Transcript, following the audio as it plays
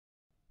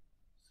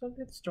So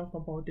let's talk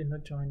about inner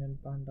join in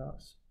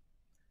Pandas.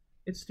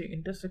 It's the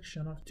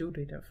intersection of two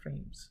data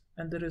frames,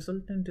 and the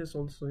resultant is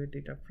also a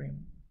data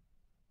frame.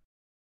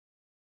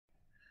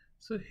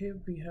 So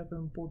here we have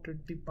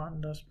imported the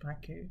Pandas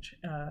package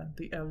and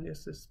the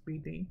alias is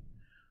PD.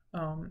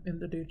 In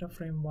the data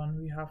frame 1,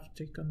 we have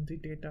taken the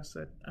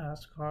dataset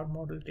as car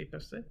model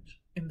dataset.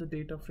 In the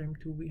data frame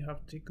 2, we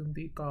have taken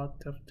the car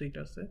theft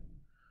dataset.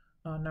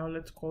 Now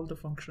let's call the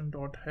function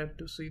 .head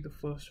to see the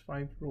first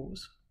 5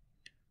 rows.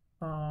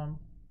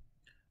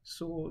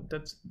 So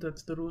that's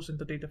the rows in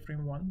the data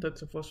frame 1.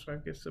 That's the first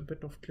five, gives a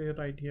bit of clear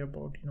idea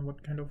about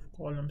what kind of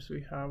columns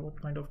we have,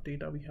 what kind of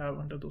data we have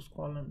under those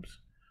columns.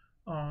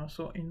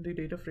 So in the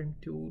data frame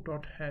 2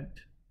 dot head,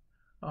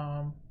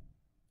 so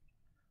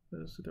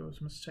there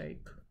was a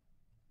mistake.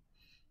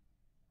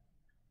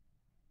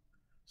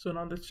 So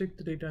now let's check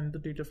the data in the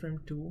data frame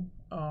 2,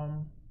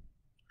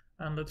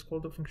 and let's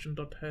call the function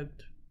dot head.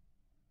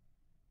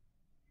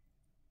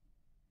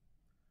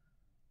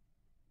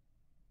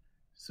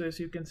 So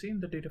as you can see in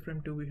the data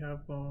frame 2, we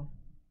have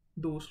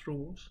those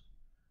rows.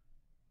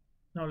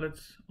 Now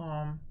let's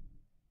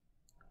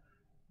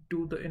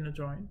do the inner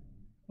join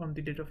on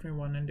the data frame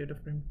 1 and data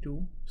frame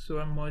 2. So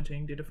I'm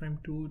merging data frame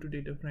 2 to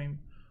data frame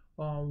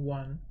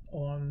 1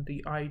 on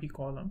the ID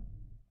column.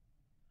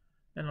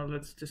 And now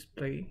let's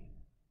display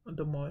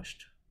the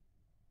merged.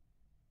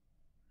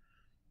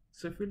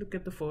 So if we look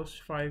at the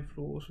first 5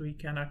 rows, we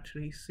can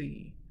actually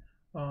see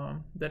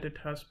that it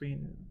has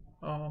been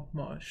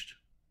merged.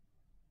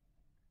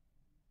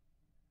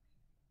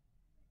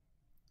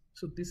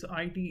 So this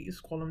ID is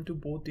column to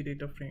both the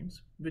data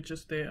frames, which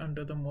is there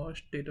under the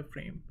merged data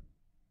frame.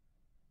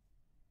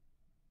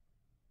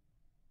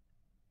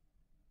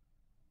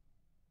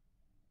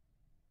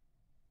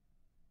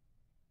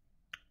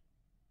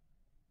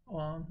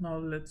 Now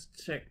let's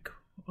check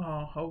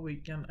how we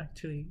can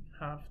actually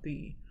have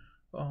the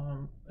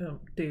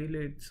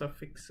tailored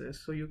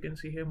suffixes. So you can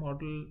see here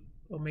model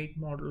make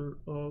model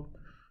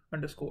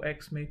underscore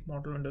x, make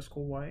model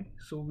underscore y.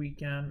 So we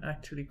can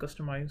actually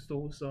customize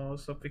those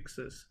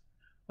suffixes.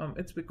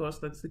 It's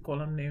because that's the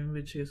column name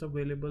which is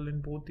available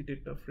in both the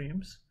data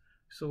frames.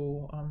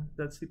 So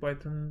that's the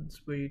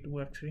Python's way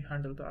to actually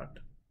handle that.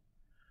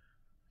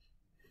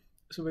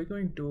 So we're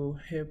going to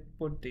here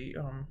put the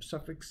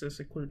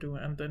suffixes equal to,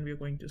 and then we're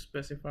going to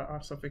specify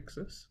our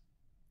suffixes.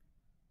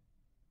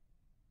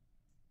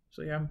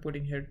 So yeah, I'm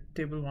putting here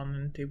table 1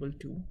 and table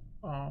 2.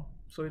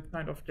 So it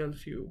kind of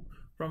tells you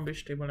from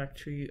which table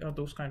actually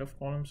those kind of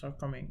columns are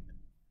coming.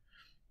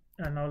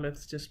 And now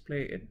let's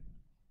display it.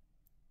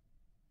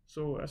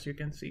 So as you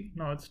can see,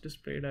 now it's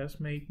displayed as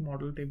make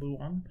model table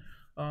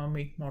 1,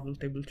 make model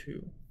table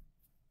 2.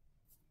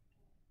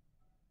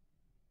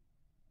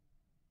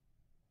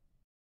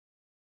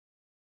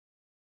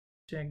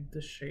 Check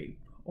the shape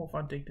of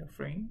our data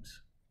frames.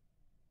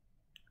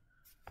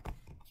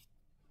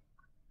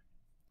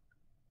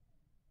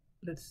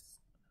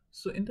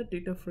 So in the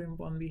data frame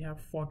 1, we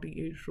have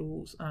 48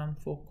 rows and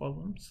 4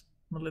 columns.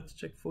 Now let's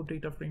check for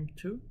data frame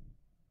 2.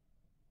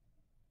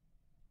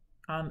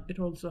 And it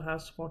also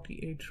has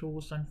 48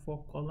 rows and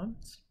 4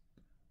 columns.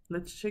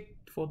 Let's check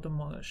for the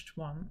merged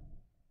one.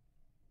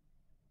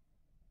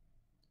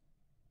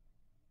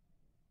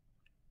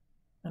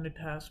 And it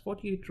has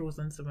 48 rows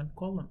and 7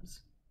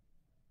 columns.